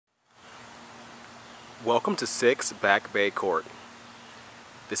Welcome to 6 Back Bay Court.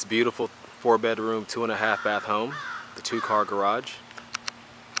 This beautiful 4-bedroom, 2.5-bath home, the 2-car garage,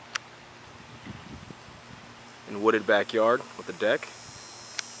 and wooded backyard with a deck.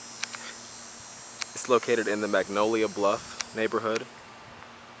 It's located in the Magnolia Bluff neighborhood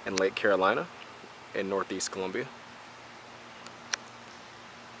in Lake Carolina in Northeast Columbia.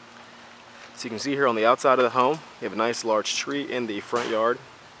 So you can see here on the outside of the home, you have a nice large tree in the front yard.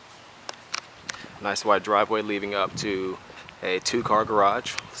 Nice wide driveway leading up to a 2-car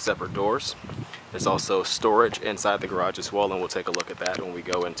garage with separate doors. There's also storage inside the garage as well, and we'll take a look at that when we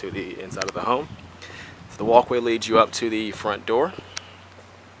go into the inside of the home. So the walkway leads you up to the front door.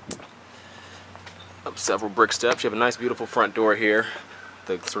 Up several brick steps. You have a nice beautiful front door here.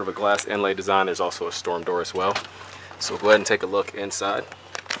 The sort of a glass inlay design. There's also a storm door as well. So we'll go ahead and take a look inside.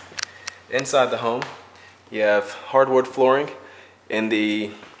 Inside the home, you have hardwood flooring in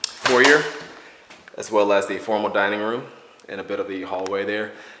the foyer, as well as the formal dining room and a bit of the hallway there.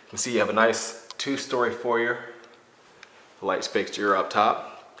 You can see you have a nice 2-story foyer, light fixture up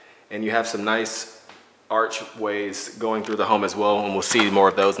top, and you have some nice archways going through the home as well, and we'll see more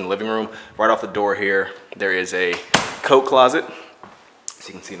of those in the living room. Right off the door here, there is a coat closet, so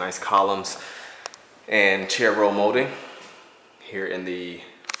you can see nice columns and chair roll molding here in the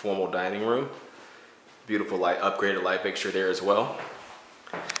formal dining room. Beautiful upgraded light fixture there as well.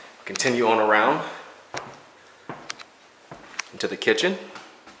 Continue on around into the kitchen.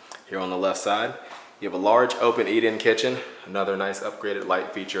 Here on the left side, you have a large open eat-in kitchen. Another nice upgraded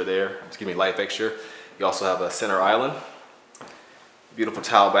light fixture. You also have a center island. Beautiful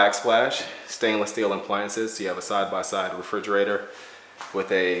tile backsplash, stainless steel appliances. So you have a side-by-side refrigerator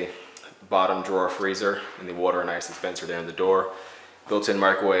with a bottom drawer freezer and the water and ice dispenser there in the door. Built-in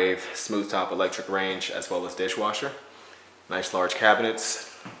microwave, smooth top electric range, as well as dishwasher. Nice large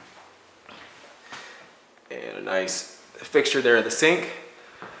cabinets. And a nice fixture there in the sink.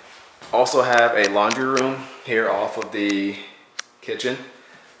 Also have a laundry room here off of the kitchen,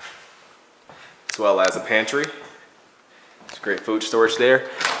 as well as a pantry. It's great food storage there.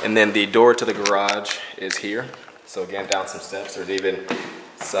 And then the door to the garage is here. So again, down some steps. There's even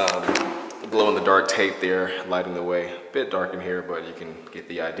some glow-in-the-dark tape there lighting the way. A bit dark in here, but you can get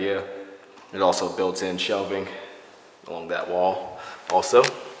the idea. There's also built-in shelving along that wall also,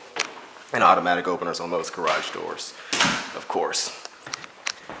 and automatic openers on those garage doors, of course.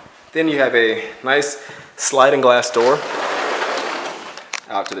 Then you have a nice sliding glass door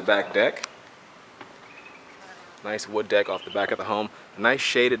out to the back deck. Nice wood deck off the back of the home. A nice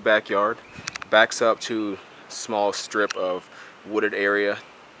shaded backyard. Backs up to a small strip of wooded area,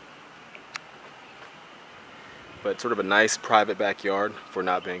 but sort of a nice private backyard for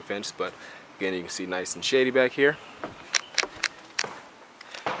not being fenced. But again, you can see nice and shady back here.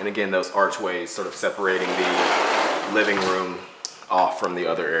 And again, those archways sort of separating the living room off from the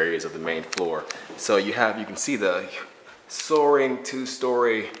other areas of the main floor. So you can see the soaring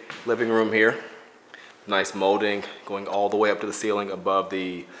 2-story living room here. Nice molding going all the way up to the ceiling above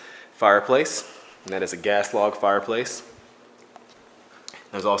the fireplace. And that is a gas log fireplace.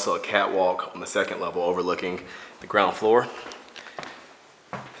 There's also a catwalk on the second level overlooking the ground floor.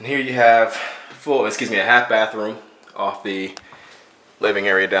 And here you have a half bathroom off the living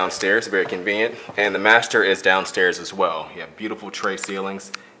area downstairs, very convenient. And the master is downstairs as well. You have beautiful tray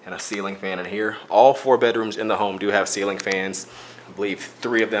ceilings and a ceiling fan in here. All 4 bedrooms in the home do have ceiling fans. I believe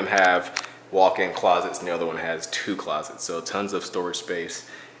 3 of them have walk-in closets and the other one has 2 closets. So tons of storage space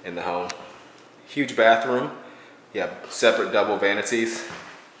in the home. Huge bathroom. You have separate double vanities,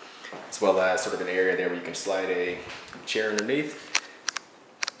 as well as sort of an area there where you can slide a chair underneath.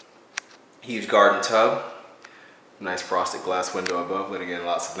 Huge garden tub. Nice frosted glass window above, letting in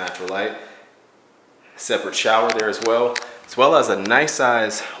lots of natural light. Separate shower there as well as a nice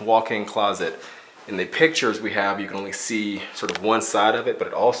size walk-in closet. In the pictures we have, you can only see sort of one side of it, but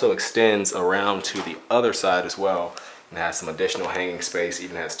it also extends around to the other side as well, and has some additional hanging space.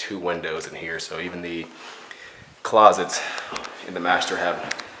 Even has 2 windows in here, so even the closets in the master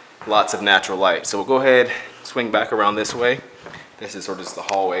have lots of natural light. So we'll go ahead, swing back around this way. This is sort of just the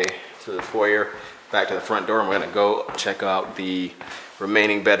hallway through the foyer back to the front door, and we're gonna go check out the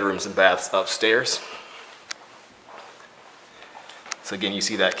remaining bedrooms and baths upstairs. So again, you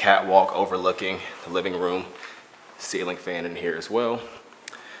see that catwalk overlooking the living room, ceiling fan in here as well.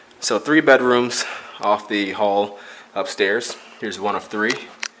 So 3 bedrooms off the hall upstairs. Here's one of 3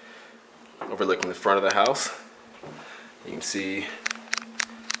 overlooking the front of the house. You can see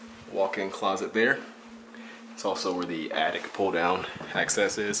walk-in closet there. It's also where the attic pull-down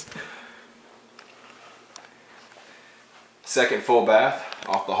access is. Second full bath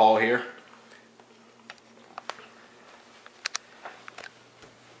off the hall here.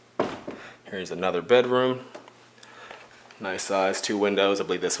 Here's another bedroom. Nice size, 2 windows. I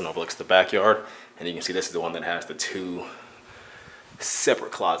believe this one overlooks the backyard. And you can see this is the one that has the 2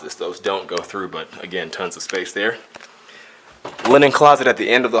 separate closets. Those don't go through, but again, tons of space there. Linen closet at the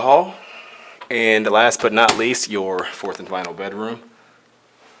end of the hall. And last but not least, your 4th and final bedroom.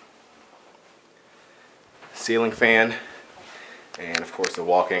 Ceiling fan, and of course the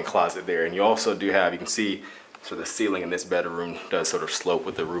walk-in closet there. And you also do have, you can see, so the ceiling in this bedroom does sort of slope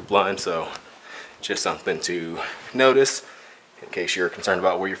with the roof line, so just something to notice in case you're concerned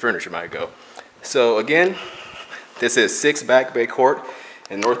about where your furniture might go. So again, this is 6 Back Bay Court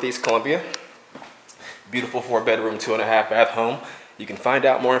in Northeast Columbia. Beautiful 4-bedroom, 2.5 bath home. You can find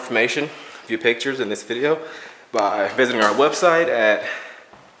out more information, view pictures in this video, by visiting our website at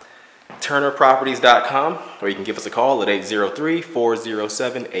turnerproperties.com, or you can give us a call at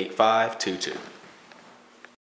 803-407-8522.